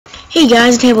Hey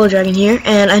guys, Table Dragon here,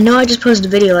 and I know I just posted a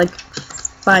video like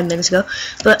 5 minutes ago,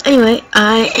 but anyway,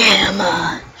 I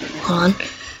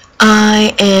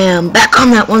am back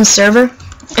on that one server,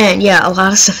 and yeah, a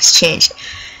lot of stuff has changed.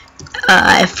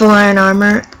 I have full iron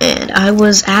armor, and I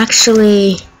was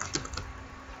actually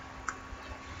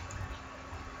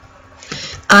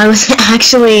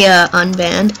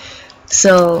unbanned,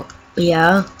 so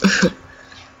yeah.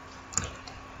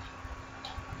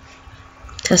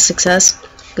 Test success.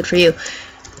 Good for you.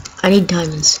 I need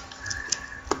diamonds.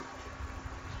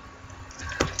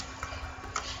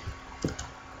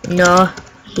 No,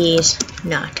 he's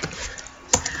not.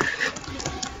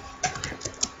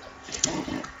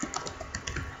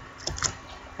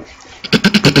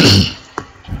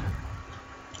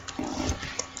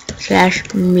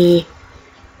 Slash me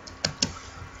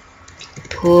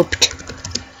pooped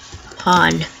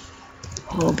on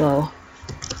hobo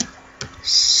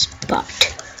spot.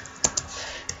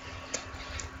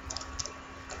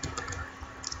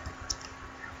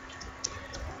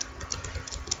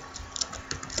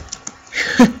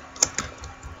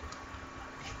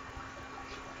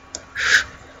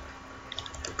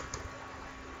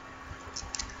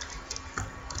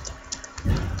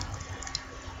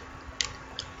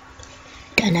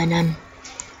 Dun-dun-dun.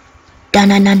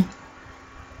 Dun-dun-dun.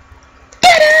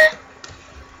 Ta-da!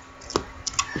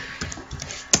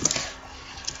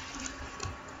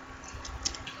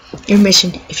 Your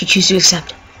mission, if you choose to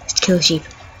accept, is to kill a sheep.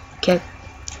 Okay?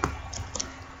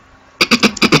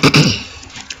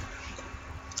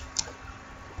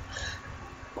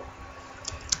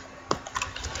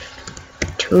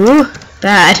 Too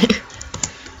bad.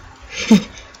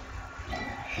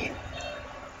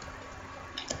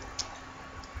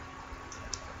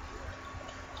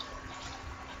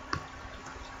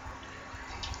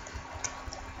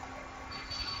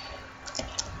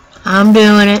 I'm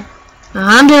doing it.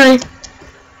 I'm doing it.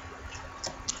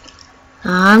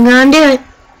 I'm gonna do it.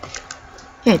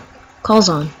 Hey, call's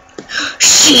on.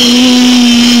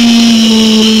 Sheep.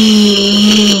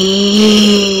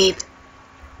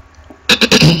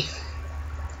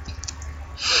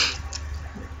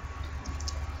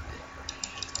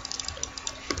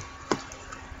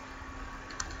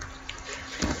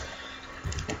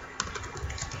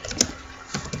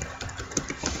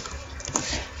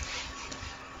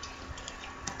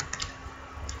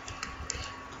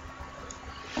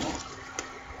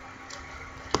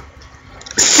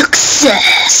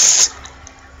 Success!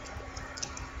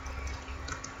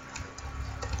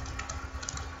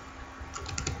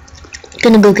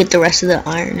 Gonna go get the rest of the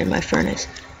iron in my furnace.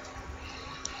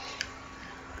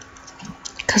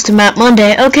 Custom map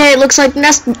Monday. Okay, it looks like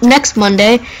next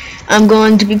Monday I'm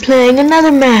going to be playing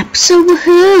another map. So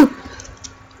woohoo!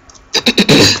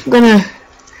 gonna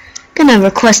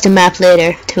request a map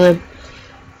later to him.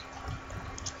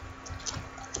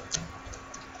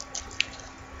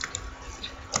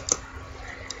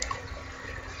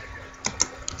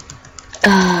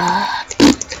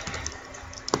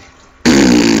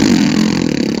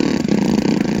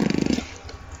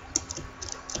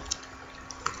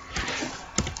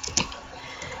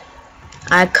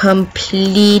 I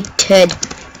completed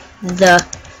the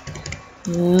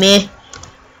mission.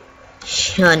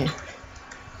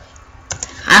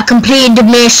 I completed the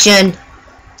mission.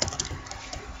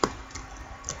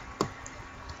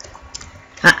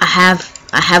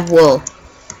 I have wool.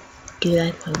 Do you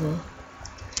like my wool?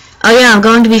 Oh yeah, I'm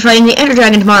going to be fighting the Ender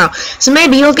Dragon tomorrow, so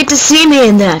maybe you'll get to see me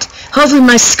in that. Hopefully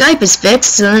my Skype is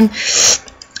fixed, so then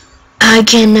I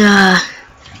can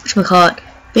whatchamacallit,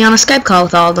 be on a Skype call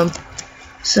with all of them.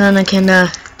 So then I can,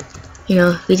 you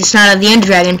know, be the snout of the Ender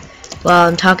Dragon while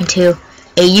I'm talking to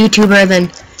a YouTuber,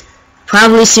 then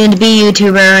probably soon to be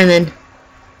YouTuber, and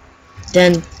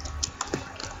then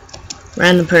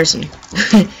random person,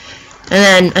 and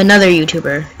then another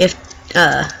YouTuber if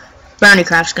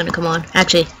Browniecraft's gonna come on.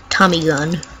 Actually, Tommy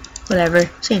Gun, whatever,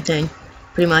 same thing,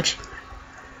 pretty much.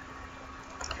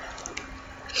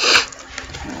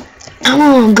 I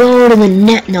wanna go to the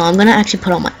net. No, I'm gonna actually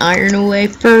put all my iron away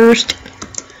first.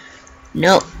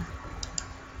 No.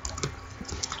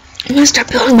 I'm gonna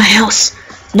start building my house.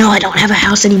 No, I don't have a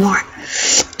house anymore.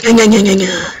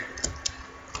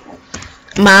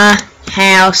 My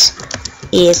house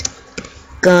is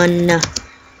gonna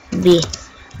be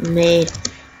made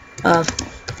of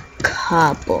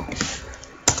cobble.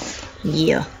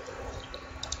 Yeah.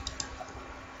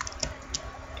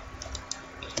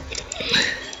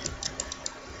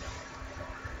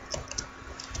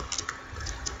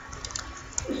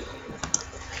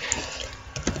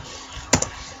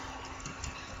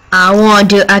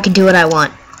 I can do what I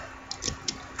want.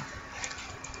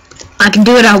 I can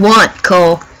do what I want,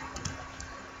 Cole.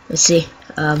 Let's see.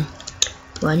 1,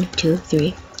 2,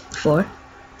 3, 4,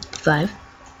 5,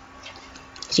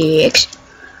 6,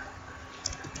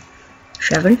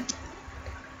 7,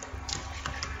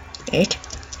 8,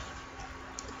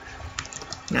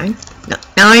 9. No,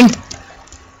 9.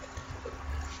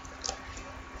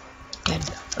 10.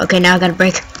 Okay, now I gotta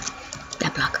break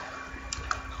that block.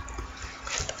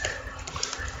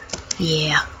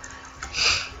 Yeah.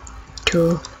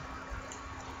 2.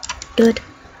 Good.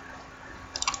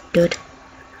 Good.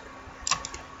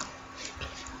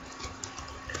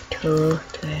 2,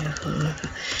 3, 4.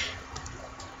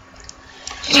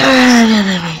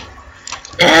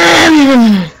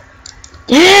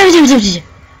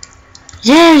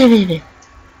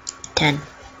 10.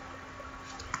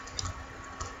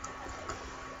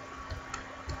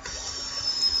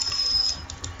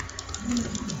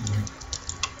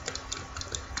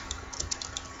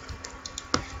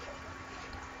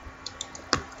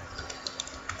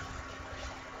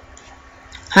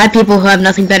 Hi, people who have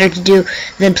nothing better to do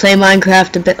than play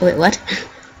Minecraft a bit. Wait, what?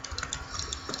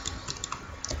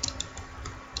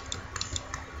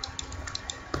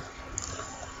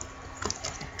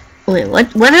 Wait,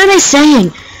 what? What are they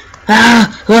saying? Shut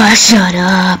up! Shut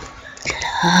up! Shut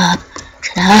up!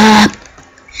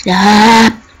 Shut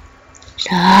up!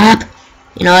 Shut up!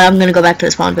 You know what? I'm gonna go back to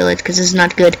the spawn village because this is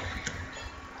not good.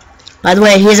 By the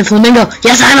way, he's a flamingo.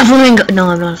 Yes, I'm a flamingo. No,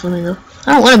 I'm not a flamingo.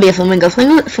 I don't want to be a flamingo.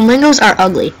 Flamingos are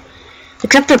ugly.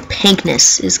 Except their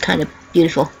pinkness is kind of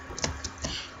beautiful.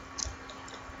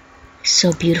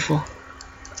 So beautiful.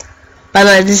 By the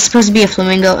way, this is supposed to be a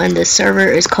flamingo, and the server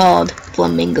is called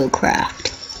Flamingo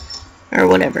Craft. Or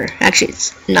whatever. Actually,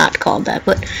 it's not called that,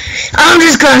 but I'm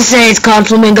just gonna say it's called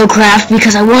Flamingo Craft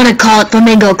because I want to call it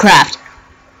Flamingo Craft.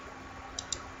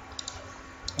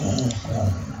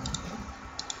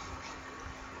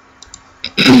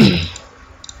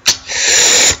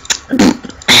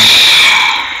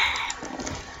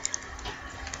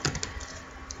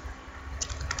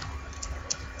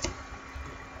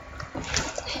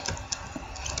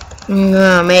 I'm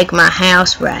gonna make my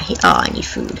house right here. Oh, I need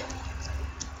food.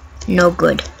 No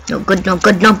good. No good, no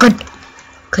good, no good.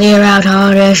 Clear out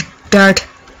all this dirt.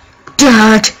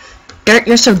 Dirt! Dirt,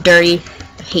 you're so dirty.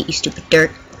 I hate you, stupid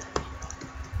dirt.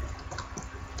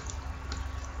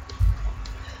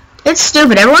 It's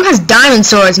stupid. Everyone has diamond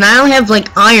swords, and I only have,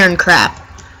 like, iron crap.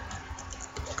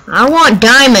 I want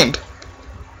diamond.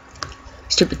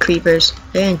 Stupid creepers.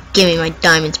 They didn't give me my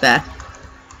diamonds back.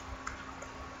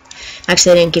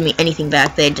 Actually, they didn't give me anything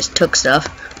back. They just took stuff.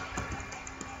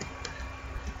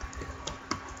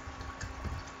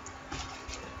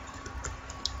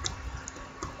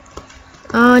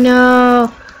 Oh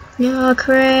no! No,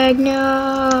 Craig,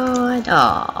 no!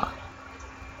 Oh.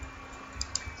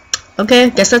 Okay,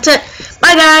 guess that's it.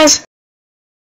 Bye, guys!